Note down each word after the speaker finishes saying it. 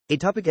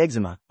Atopic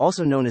eczema,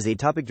 also known as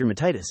atopic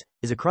dermatitis,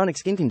 is a chronic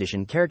skin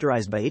condition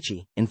characterized by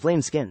itchy,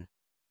 inflamed skin.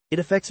 It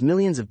affects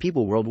millions of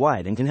people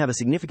worldwide and can have a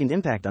significant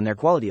impact on their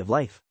quality of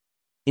life.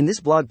 In this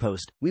blog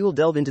post, we will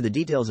delve into the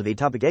details of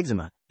atopic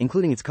eczema,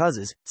 including its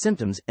causes,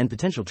 symptoms, and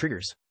potential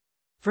triggers.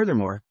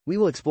 Furthermore, we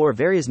will explore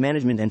various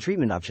management and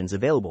treatment options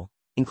available,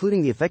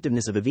 including the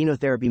effectiveness of Aveeno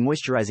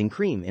moisturizing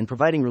cream in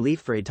providing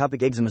relief for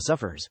atopic eczema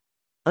sufferers.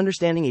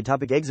 Understanding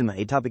atopic eczema.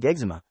 Atopic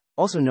eczema,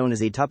 also known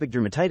as atopic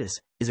dermatitis,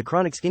 is a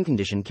chronic skin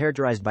condition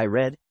characterized by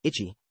red,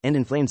 itchy, and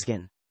inflamed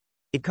skin.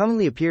 It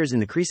commonly appears in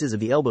the creases of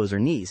the elbows or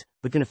knees,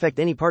 but can affect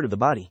any part of the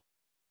body.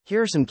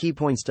 Here are some key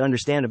points to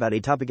understand about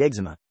atopic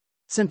eczema.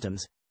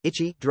 Symptoms: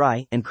 itchy,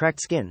 dry, and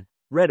cracked skin,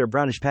 red or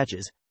brownish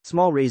patches,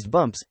 small raised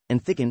bumps,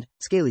 and thickened,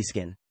 scaly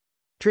skin.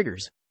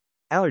 Triggers: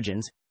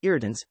 allergens,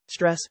 irritants,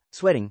 stress,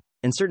 sweating,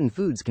 and certain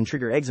foods can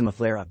trigger eczema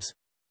flare-ups.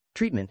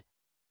 Treatment: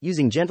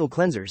 using gentle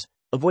cleansers,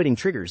 avoiding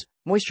triggers,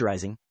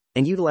 moisturizing,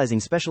 and utilizing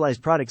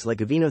specialized products like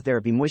Aveeno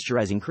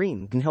moisturizing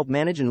cream can help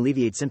manage and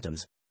alleviate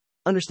symptoms.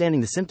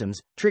 Understanding the symptoms,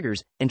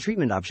 triggers, and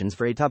treatment options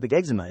for atopic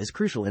eczema is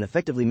crucial in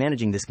effectively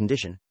managing this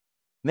condition.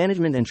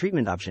 Management and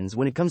treatment options.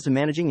 When it comes to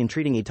managing and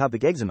treating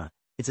atopic eczema,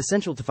 it's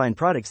essential to find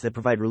products that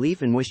provide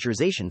relief and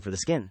moisturization for the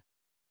skin.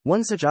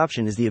 One such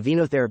option is the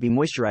Aveeno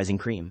moisturizing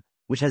cream,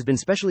 which has been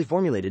specially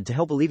formulated to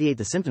help alleviate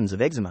the symptoms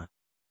of eczema.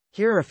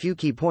 Here are a few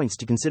key points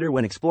to consider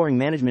when exploring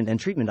management and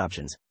treatment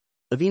options.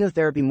 Aveeno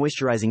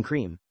moisturizing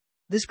cream.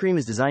 This cream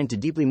is designed to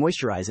deeply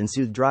moisturize and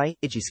soothe dry,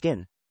 itchy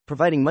skin,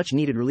 providing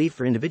much-needed relief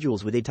for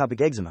individuals with atopic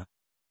eczema.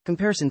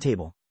 Comparison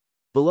table.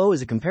 Below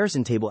is a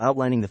comparison table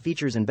outlining the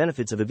features and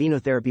benefits of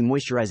Aveeno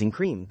moisturizing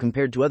cream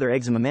compared to other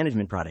eczema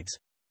management products.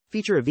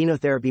 Feature: Aveeno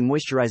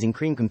moisturizing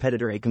cream.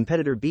 Competitor: A.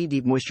 Competitor B.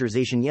 Deep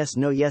moisturization. Yes,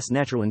 no. Yes.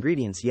 Natural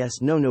ingredients. Yes,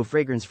 no. No.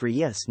 Fragrance free.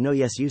 Yes, no.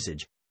 Yes.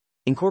 Usage.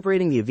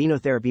 Incorporating the Aveeno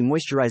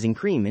moisturizing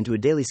cream into a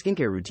daily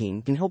skincare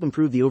routine can help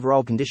improve the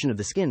overall condition of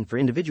the skin for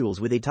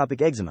individuals with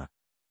atopic eczema.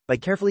 By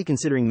carefully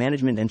considering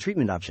management and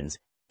treatment options,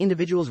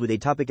 individuals with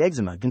atopic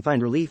eczema can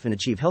find relief and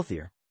achieve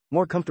healthier,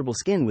 more comfortable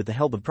skin with the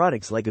help of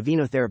products like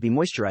Aveeno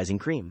moisturizing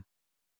cream.